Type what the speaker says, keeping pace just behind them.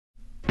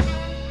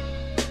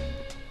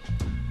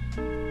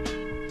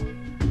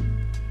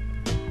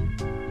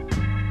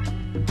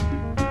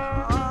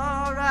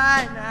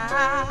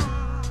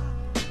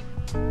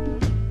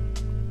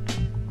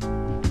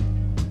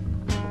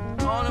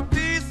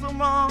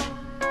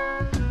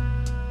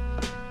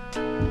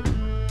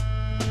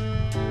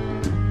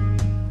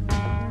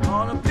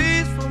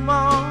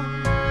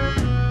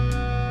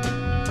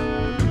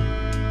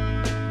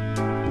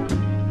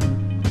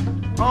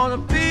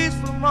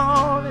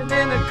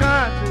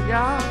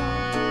y'all.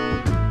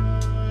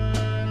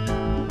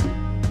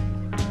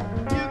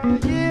 You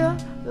can hear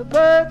the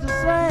birds are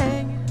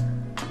singing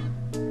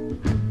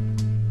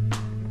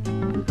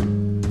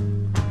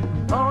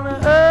on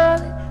an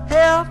early,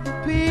 healthy,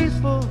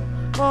 peaceful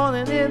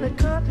morning in the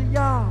country,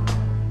 y'all.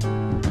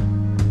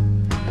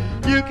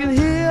 You can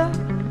hear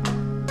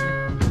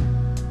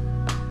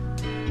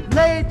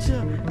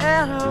nature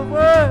at her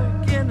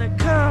work in the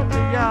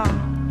country, y'all.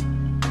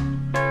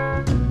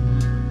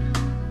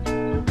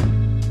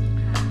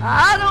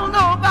 I don't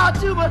know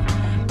about you, but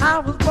I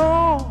was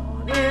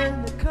born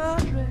in the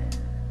country.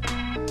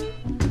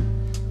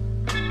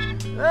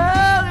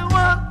 Early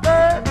one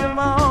Thursday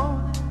morning.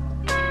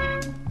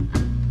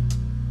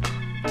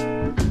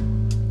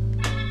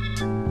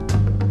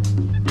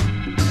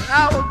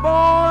 I was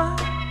born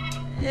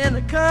in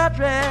the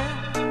country.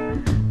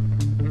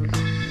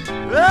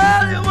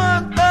 Early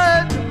one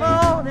Thursday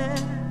morning.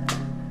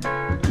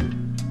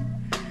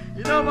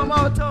 You know, my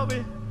mama told me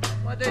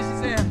one day, she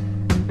said,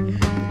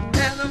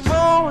 in the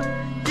morning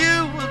you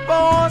was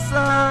born,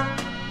 son,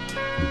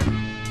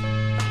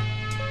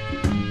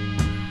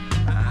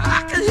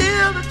 I could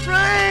hear the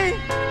train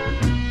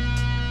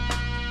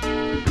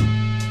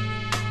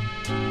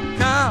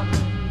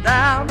coming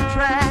down the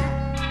track.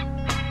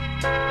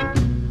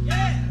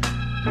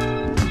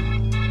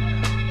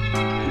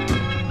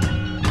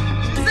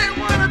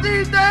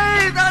 These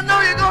days I know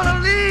you're gonna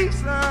leave,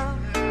 son.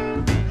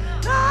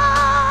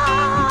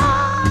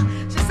 Ah,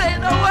 she said, you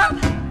know what?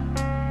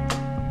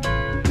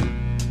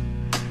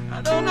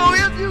 I don't know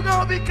if you're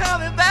gonna be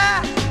coming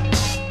back,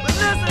 but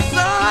listen,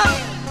 son,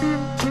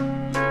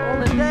 on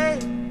the day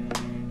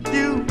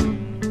you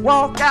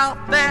walk out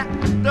that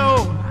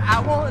door, I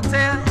wanna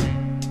tell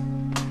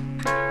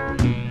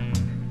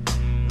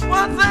you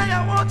one thing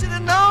I want you to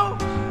know.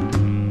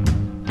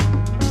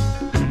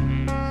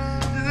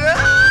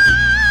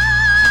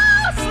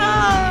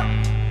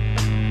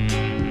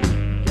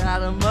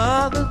 Got a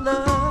mother's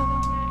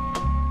love.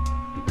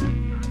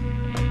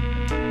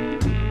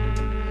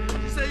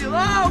 She said you'll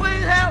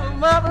always have a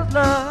mother's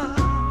love,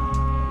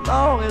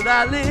 long as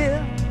I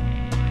live.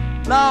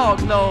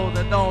 Lord knows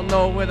I don't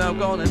know when I'm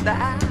gonna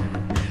die,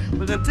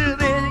 but until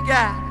then you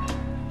got it.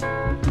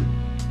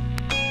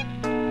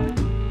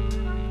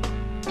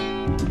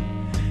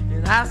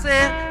 And I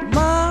said,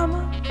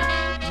 Mama,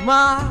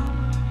 Mama,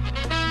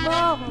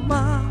 Mama,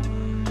 Mama.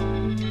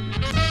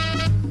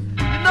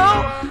 No,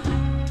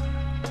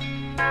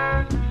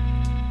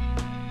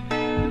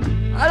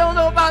 I don't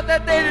know about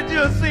that day that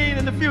you'll see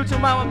in the future,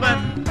 Mama, but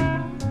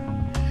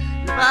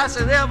if I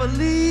should ever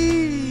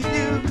leave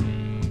you,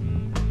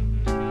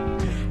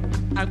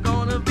 I'm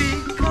gonna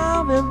be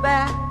coming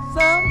back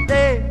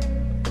someday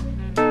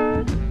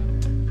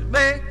to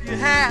make you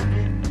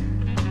happy.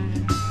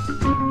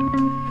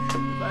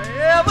 If I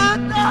ever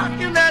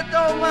darken that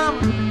door,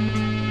 Mama,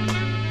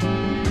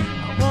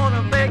 I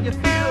wanna make you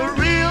feel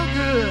real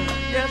good.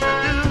 Yes, I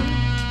do.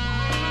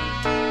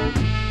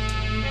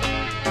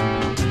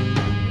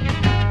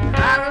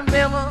 I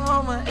remember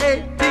on my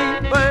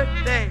 18th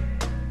birthday,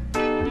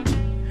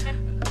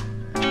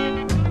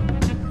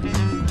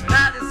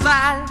 I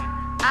decided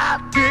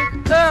I'd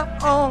pick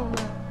up on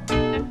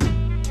the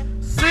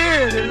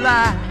city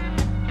life.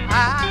 I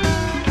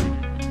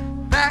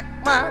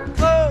packed my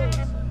clothes,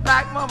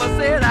 like Mama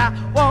said. I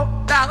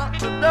walked out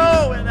the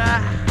door and I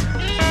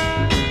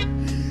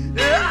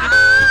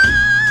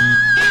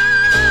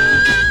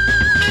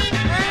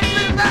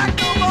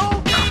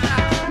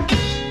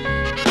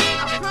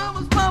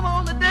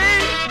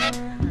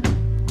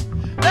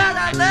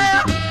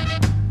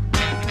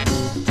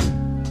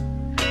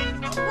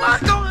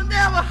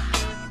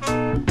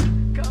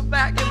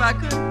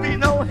couldn't be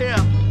no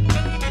help.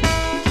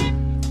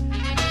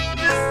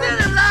 This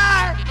city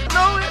life, you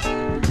know,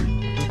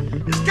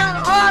 it's kind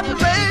of hard to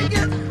make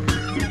it.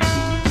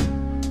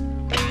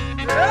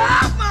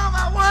 Ah, Mama,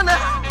 I wonder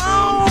how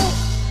long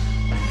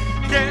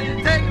can you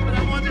take it, but I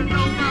want you to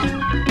know,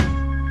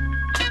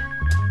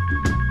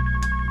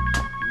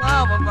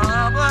 Mama,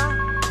 Mama,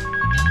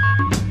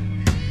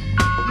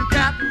 you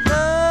got the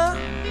love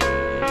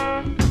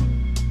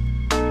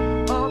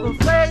of a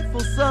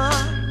faithful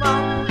son,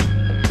 Mama.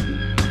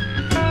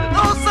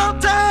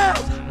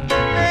 Sometimes I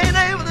ain't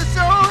able to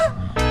show it.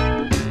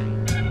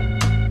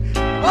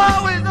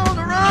 Always on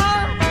the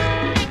run.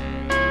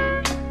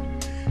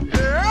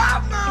 Yeah,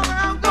 Mama,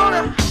 I'm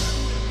gonna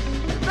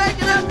make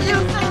it up to you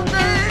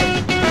someday.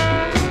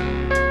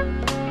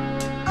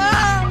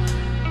 Oh,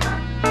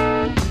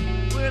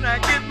 when I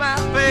get my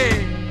pay.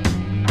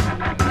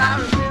 I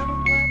remember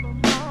when my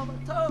mama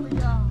told me,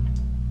 y'all.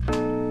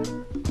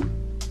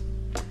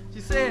 She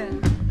said,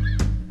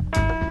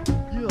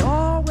 you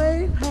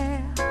always have.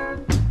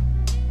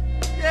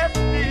 Yes,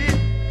 dear.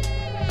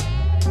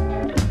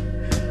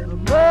 A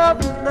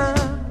mother's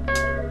love.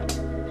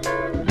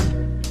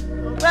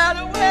 No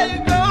matter where you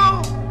go,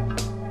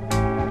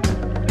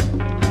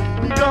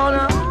 you're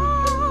gonna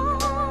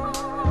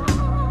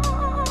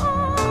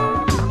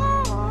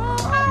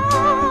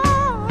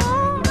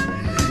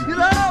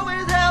you'll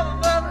always have a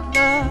mother's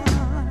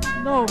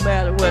love. No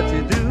matter what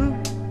you do,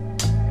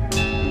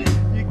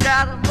 you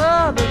got a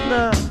mother's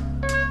love.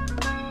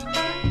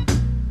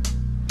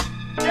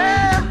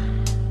 Yeah.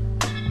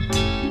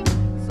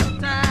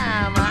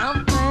 Sometimes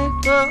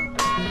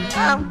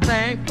I'm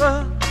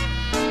thankful.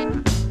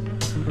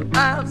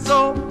 I'm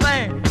so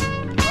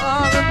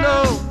thankful to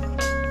know.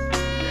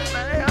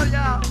 Yeah, hell,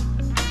 y'all.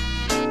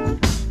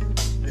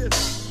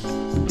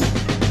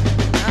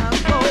 I'm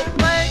so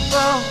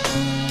thankful.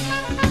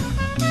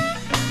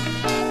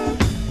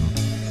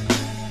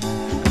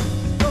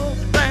 So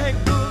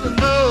thankful to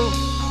know.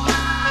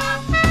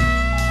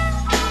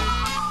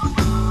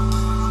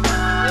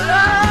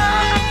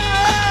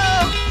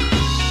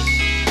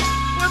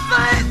 When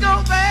things go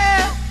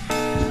bad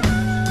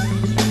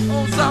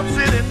on some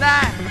city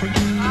night,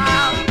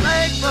 I'm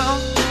thankful.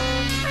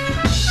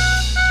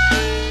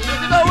 But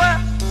you know what?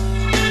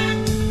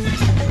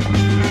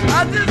 I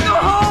just go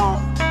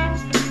home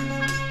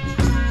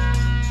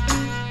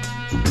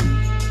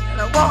and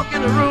I walk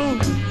in the room.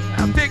 I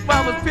pick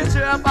Mama's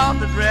picture up off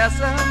the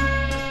dresser,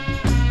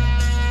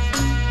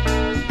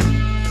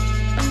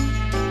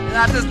 and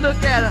I just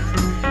look at her.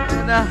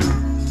 And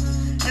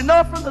you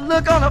know, from the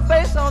look on her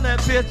face on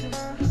that picture,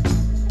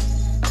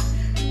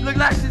 look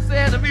like she's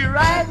saying to me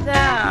right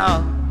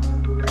now,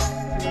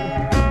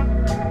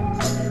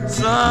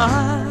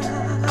 son,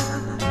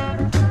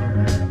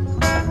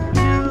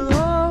 you'll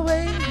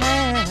always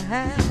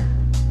have,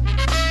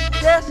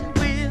 yes you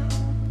will,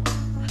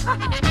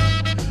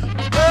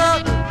 oh,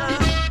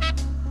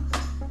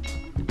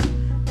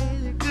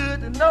 ain't it good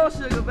to know,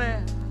 sugar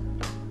man?